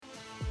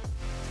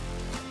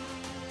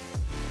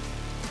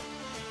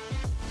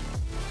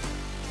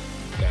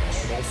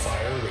National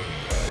Fire Radio.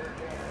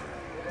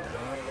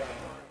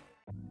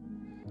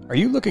 Are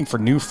you looking for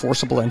new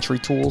forcible entry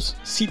tools,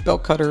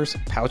 seatbelt cutters,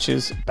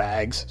 pouches,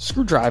 bags,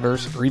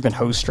 screwdrivers, or even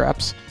hose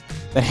straps?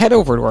 Then head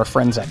over to our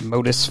friends at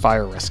Modus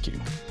Fire Rescue.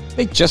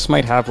 They just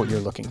might have what you're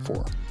looking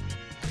for.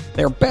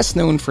 They are best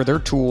known for their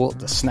tool,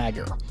 the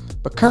Snagger,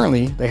 but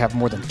currently they have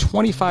more than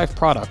 25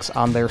 products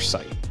on their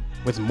site,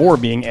 with more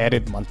being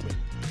added monthly.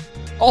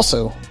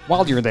 Also,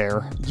 while you're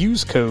there,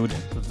 use code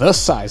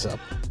THESIZEUP,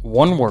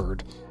 one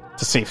word,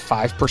 to save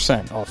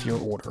 5% off your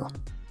order.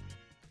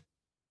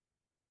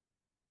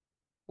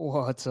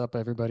 What's up,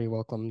 everybody?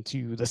 Welcome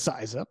to The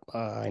Size Up,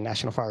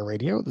 National Fire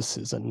Radio. This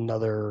is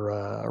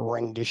another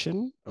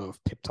rendition of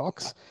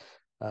PipTalks.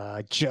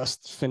 I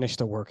just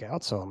finished a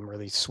workout, so I'm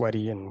really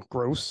sweaty and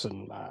gross,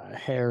 and my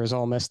hair is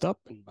all messed up,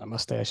 and my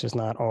mustache is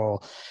not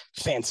all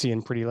fancy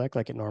and pretty like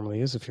it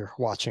normally is if you're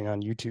watching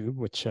on YouTube,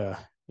 which,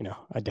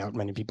 I doubt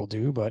many people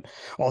do. But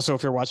also,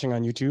 if you're watching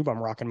on YouTube, I'm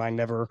rocking my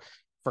Never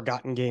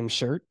Forgotten Game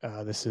shirt.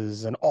 This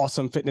is an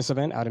awesome fitness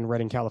event out in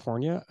Redding,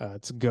 California.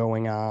 It's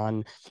going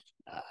on,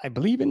 I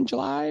believe, in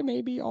July,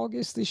 maybe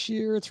August this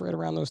year. It's right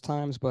around those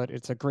times, but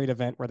it's a great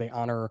event where they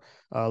honor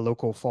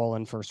local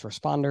fallen first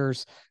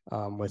responders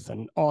with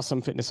an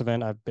awesome fitness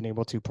event. I've been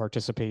able to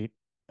participate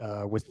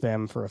with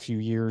them for a few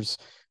years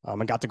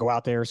and got to go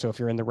out there. So if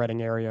you're in the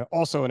Redding area,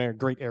 also in a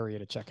great area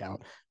to check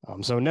out.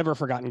 So Never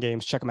Forgotten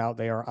Games, check them out.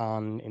 They are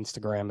on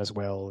Instagram as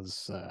well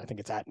as I think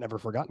it's at Never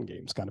Forgotten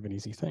Games, kind of an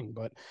easy thing.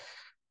 But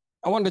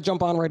I wanted to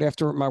jump on right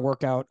after my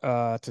workout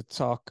to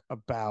talk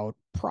about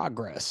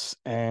progress.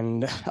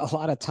 And a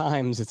lot of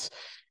times it's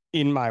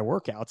in my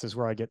workouts is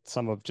where I get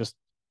some of just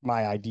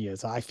my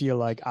ideas. I feel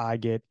like I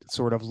get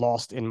sort of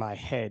lost in my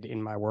head in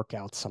my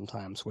workouts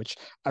sometimes, which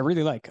I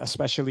really like,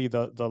 especially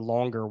the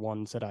longer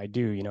ones that I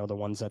do, the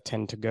ones that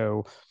tend to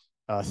go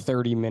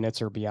 30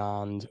 minutes or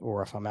beyond,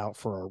 or if I'm out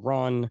for a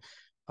run.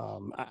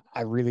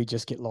 I really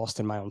just get lost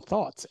in my own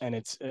thoughts. And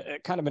it's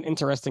kind of an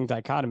interesting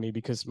dichotomy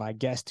because my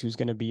guest who's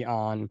going to be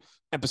on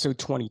episode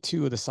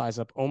 22 of the Size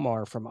Up,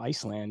 Omar from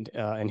Iceland,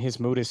 and his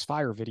Modus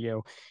Fire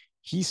video,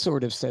 he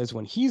sort of says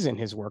when he's in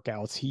his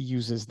workouts, he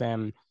uses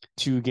them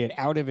to get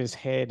out of his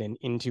head and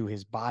into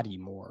his body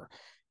more.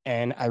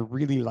 And I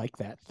really like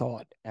that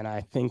thought. And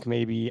I think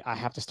maybe I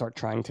have to start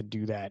trying to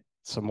do that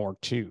some more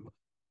too,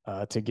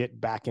 to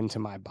get back into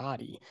my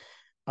body.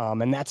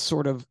 And that's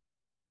sort of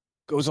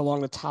goes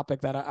along the topic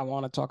that I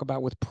want to talk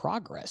about with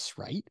progress,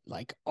 right?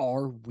 Like,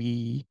 am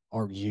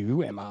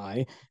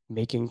I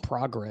making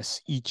progress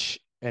each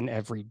and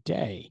every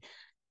day?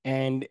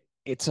 And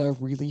it's a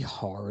really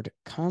hard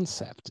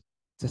concept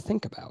to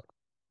think about.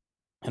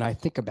 And I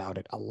think about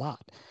it a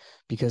lot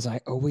because I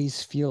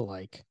always feel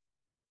like,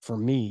 for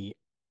me,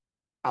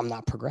 I'm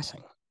not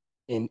progressing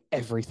in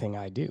everything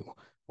I do,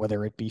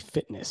 whether it be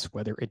fitness,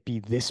 whether it be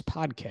this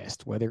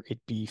podcast, whether it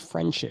be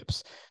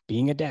friendships,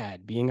 being a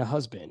dad, being a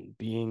husband,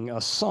 being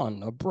a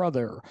son, a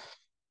brother,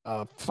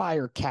 a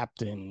fire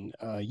captain,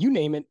 you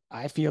name it.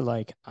 I feel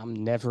like I'm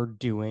never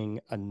doing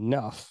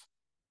enough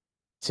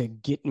to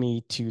get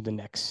me to the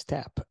next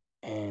step.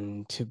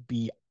 And to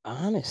be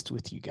honest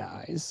with you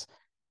guys,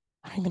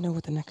 I don't even know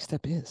what the next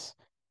step is.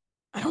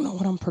 I don't know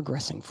what I'm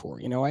progressing for.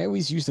 I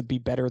always used to be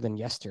better than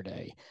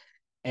yesterday.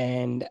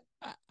 And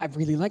I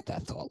really like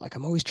that thought. Like,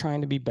 I'm always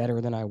trying to be better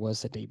than I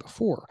was the day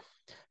before.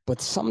 But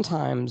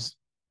sometimes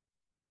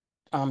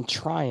I'm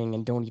trying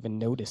and don't even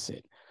notice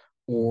it.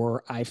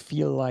 Or I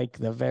feel like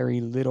the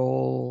very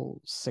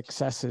little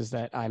successes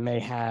that I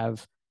may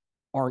have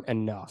aren't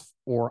enough,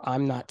 or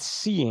I'm not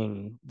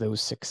seeing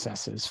those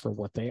successes for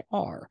what they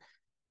are.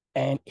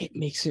 And it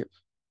makes it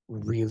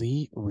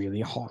really,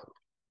 really hard.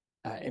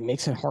 It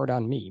makes it hard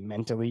on me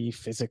mentally,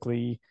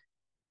 physically,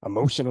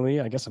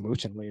 emotionally. I guess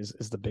emotionally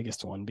is the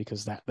biggest one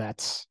because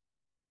that's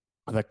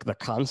the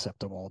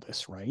concept of all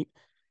this, right?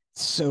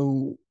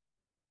 So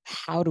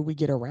how do we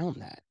get around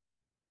that?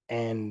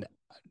 And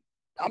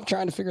I'm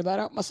trying to figure that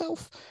out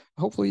myself.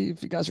 Hopefully,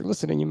 if you guys are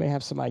listening, you may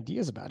have some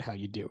ideas about how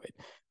you do it.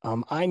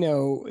 I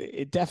know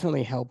it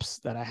definitely helps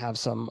that I have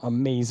some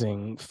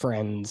amazing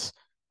friends,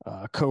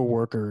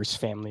 co-workers,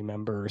 family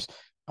members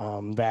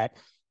that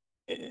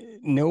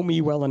know me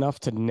well enough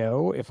to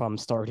know if I'm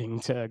starting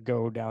to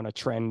go down a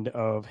trend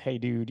of, hey,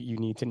 dude, you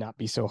need to not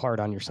be so hard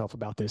on yourself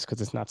about this because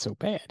it's not so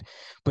bad.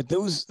 But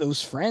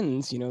those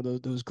friends,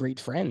 those great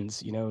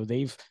friends,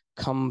 they've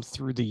come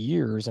through the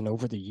years and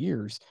over the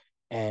years,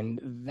 and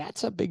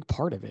that's a big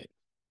part of it.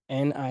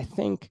 And I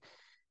think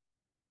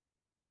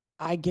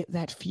I get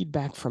that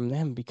feedback from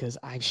them because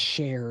I've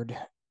shared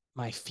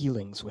my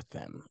feelings with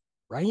them,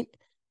 right?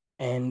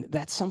 And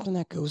that's something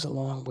that goes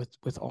along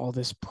with all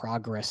this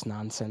progress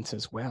nonsense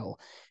as well,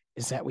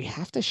 is that we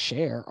have to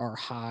share our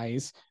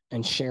highs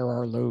and share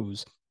our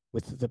lows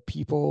with the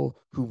people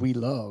who we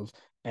love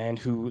and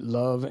who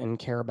love and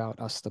care about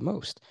us the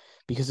most.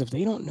 Because if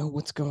they don't know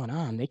what's going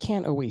on, they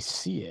can't always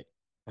see it.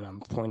 And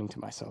I'm pointing to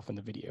myself in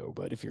the video,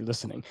 but if you're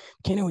listening,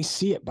 can't always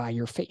see it by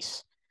your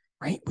face,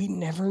 right? We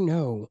never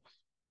know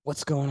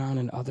what's going on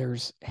in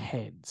others'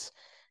 heads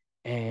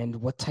and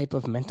what type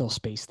of mental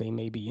space they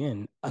may be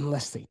in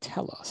unless they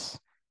tell us.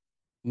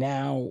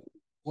 Now,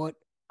 what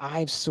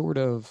I've sort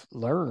of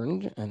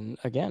learned, and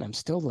again, I'm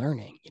still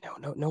learning,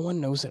 no one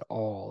knows it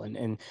all.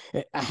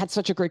 I had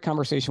such a great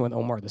conversation with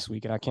Omar this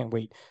week, and I can't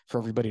wait for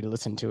everybody to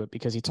listen to it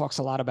because he talks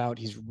a lot about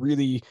he's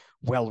really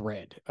well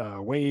read,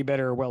 way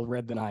better well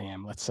read than I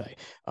am, let's say.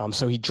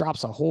 So he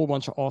drops a whole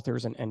bunch of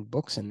authors and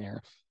books in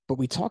there. But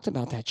we talked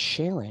about that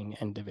sharing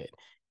end of it.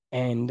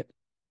 And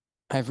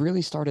I've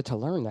really started to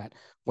learn that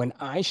when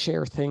I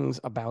share things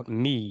about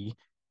me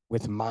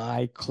with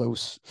my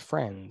close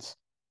friends,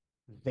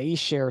 they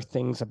share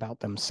things about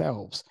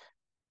themselves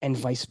and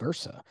vice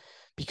versa,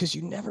 because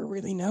you never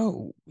really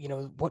know,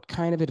 what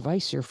kind of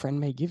advice your friend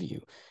may give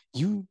you.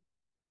 You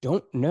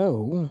don't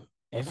know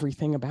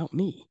everything about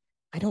me.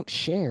 I don't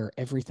share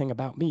everything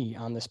about me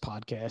on this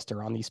podcast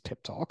or on these pip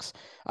talks.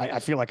 I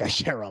feel like I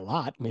share a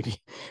lot,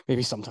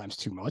 maybe sometimes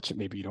too much.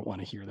 Maybe you don't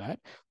want to hear that,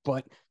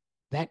 but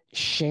that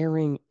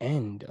sharing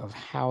end of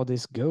how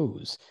this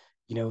goes,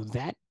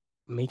 that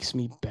makes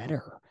me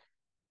better.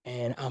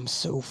 And I'm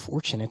so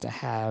fortunate to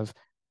have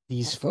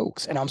these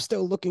folks, and I'm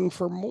still looking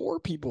for more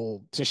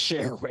people to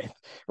share with,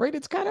 right?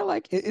 It's kind of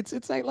like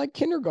it's like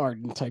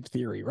kindergarten type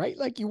theory, right?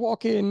 Like you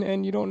walk in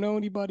and you don't know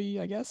anybody,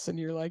 I guess, and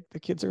you're like the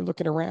kids are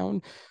looking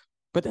around,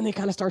 but then they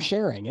kind of start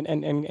sharing,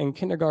 and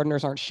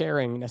kindergartners aren't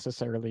sharing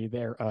necessarily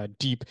their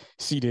deep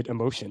seated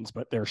emotions,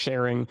 but they're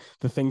sharing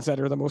the things that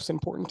are the most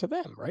important to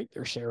them, right?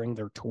 They're sharing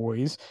their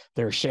toys,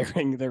 they're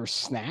sharing their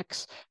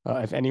snacks.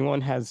 If anyone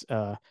has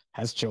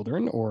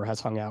children or has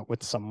hung out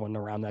with someone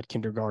around that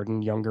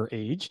kindergarten younger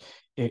age,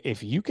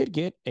 if you could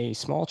get a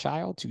small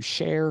child to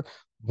share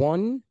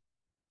one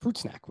fruit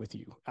snack with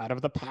you out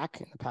of the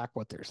pack. In the pack,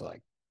 what there's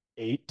like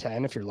 8,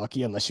 10 if you're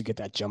lucky, unless you get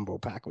that jumbo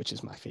pack, which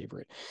is my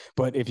favorite.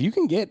 But if you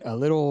can get a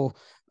little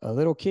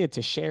kid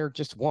to share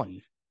just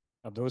one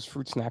of those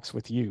fruit snacks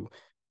with you,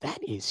 that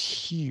is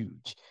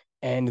huge.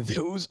 And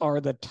those are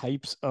the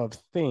types of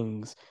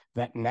things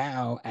that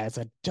now, as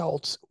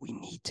adults, we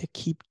need to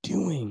keep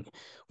doing.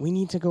 We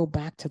need to go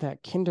back to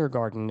that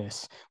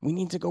kindergartenness. We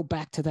need to go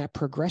back to that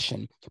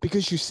progression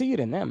because you see it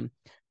in them.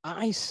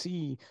 I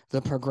see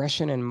the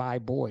progression in my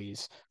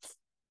boys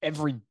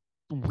every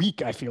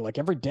week. I feel like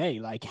every day,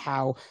 like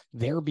how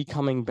they're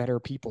becoming better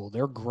people,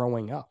 they're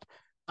growing up.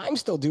 I'm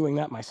still doing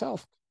that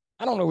myself.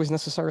 I don't always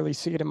necessarily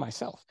see it in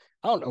myself.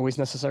 I don't always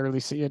necessarily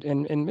see it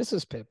in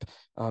Mrs. Pip.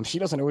 She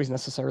doesn't always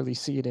necessarily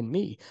see it in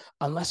me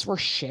unless we're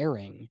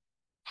sharing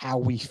how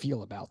we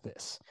feel about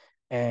this.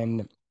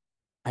 And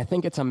I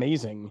think it's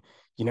amazing,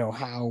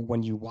 how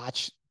when you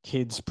watch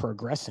kids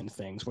progress in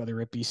things, whether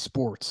it be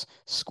sports,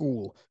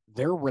 school,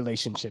 their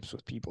relationships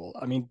with people.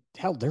 I mean,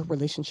 hell, their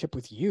relationship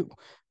with you.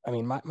 I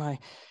mean, my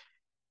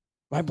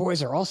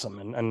boys are awesome,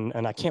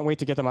 and I can't wait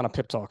to get them on a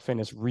pip talk. Finn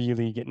is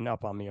really getting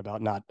up on me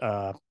about not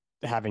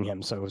having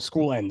him. So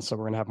school ends, so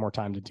we're gonna have more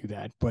time to do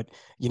that. But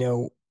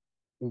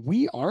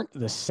we aren't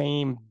the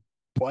same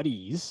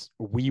buddies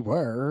we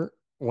were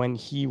when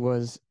he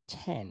was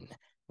 10,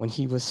 when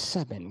he was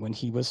 7, when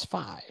he was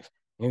 5.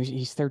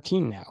 He's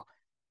 13 now.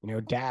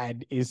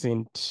 Dad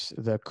isn't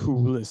the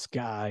coolest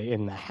guy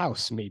in the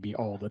house, maybe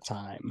all the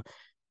time.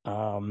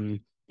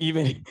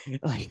 Even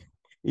like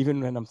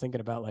even when I'm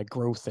thinking about like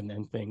growth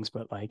and things,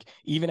 but like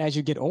even as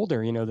you get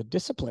older, the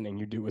disciplining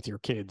you do with your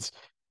kids.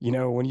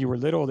 When you were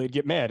little, they'd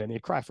get mad and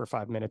they'd cry for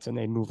 5 minutes and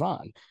they'd move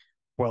on.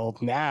 Well,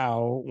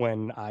 now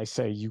when I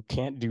say you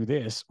can't do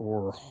this,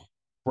 or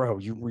bro,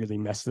 you really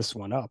messed this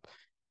one up,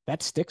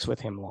 that sticks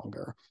with him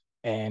longer.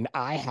 And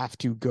I have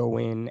to go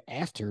in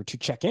after to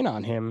check in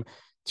on him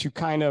to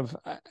kind of,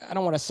 I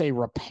don't want to say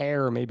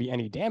repair maybe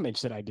any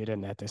damage that I did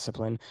in that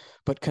discipline,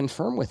 but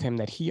confirm with him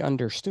that he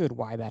understood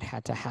why that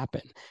had to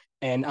happen.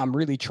 And I'm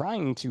really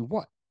trying to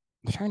what?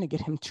 I'm trying to get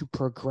him to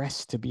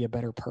progress to be a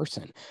better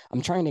person.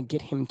 I'm trying to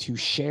get him to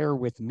share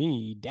with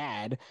me,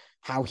 dad,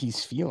 how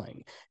he's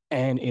feeling.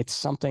 And it's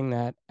something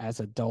that as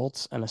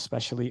adults and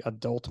especially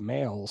adult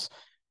males,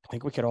 I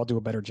think we could all do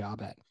a better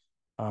job at.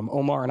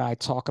 Omar and I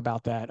talk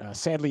about that.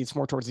 Sadly, it's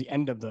more towards the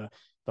end of the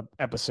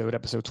episode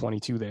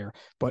 22 there,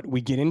 but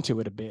we get into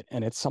it a bit.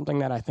 And it's something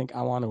that I think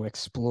I want to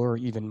explore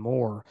even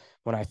more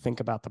when I think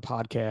about the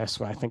podcast,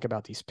 when I think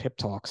about these pip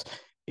talks,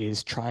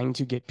 is trying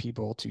to get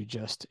people to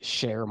just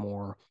share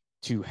more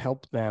to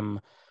help them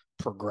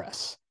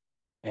progress.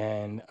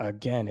 And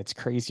again, it's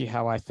crazy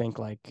how I think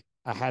like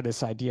I had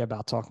this idea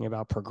about talking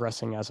about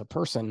progressing as a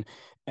person,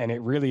 and it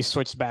really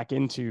switched back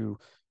into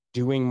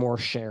doing more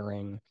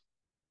sharing,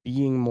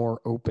 being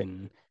more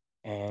open,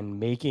 and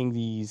making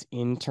these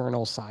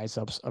internal size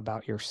ups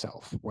about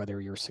yourself, whether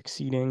you're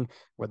succeeding,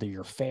 whether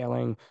you're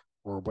failing,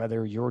 or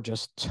whether you're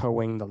just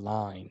towing the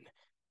line.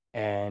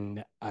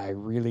 And I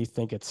really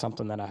think it's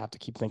something that I have to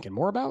keep thinking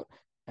more about.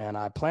 And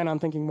I plan on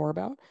thinking more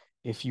about.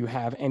 If you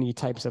have any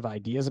types of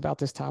ideas about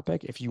this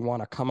topic, if you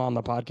want to come on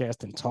the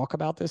podcast and talk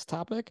about this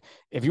topic,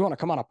 if you want to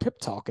come on a pip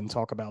talk and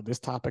talk about this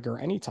topic or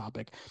any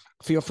topic,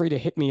 feel free to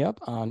hit me up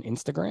on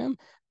Instagram.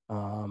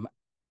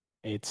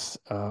 It's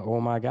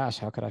oh my gosh,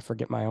 how could I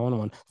forget my own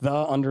one? The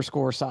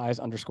underscore size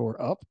underscore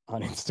up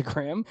on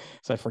Instagram.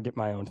 So I forget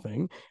my own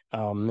thing.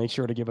 Make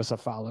sure to give us a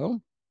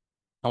follow.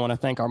 I want to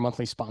thank our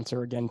monthly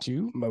sponsor again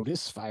too,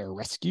 Modus Fire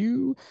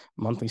Rescue,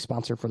 monthly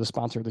sponsor for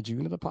the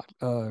June of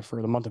the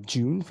for the month of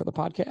June for the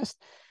podcast.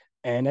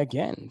 And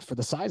again, for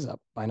the Size Up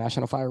by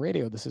National Fire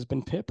Radio, this has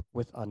been Pip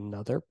with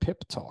another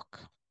Pip Talk.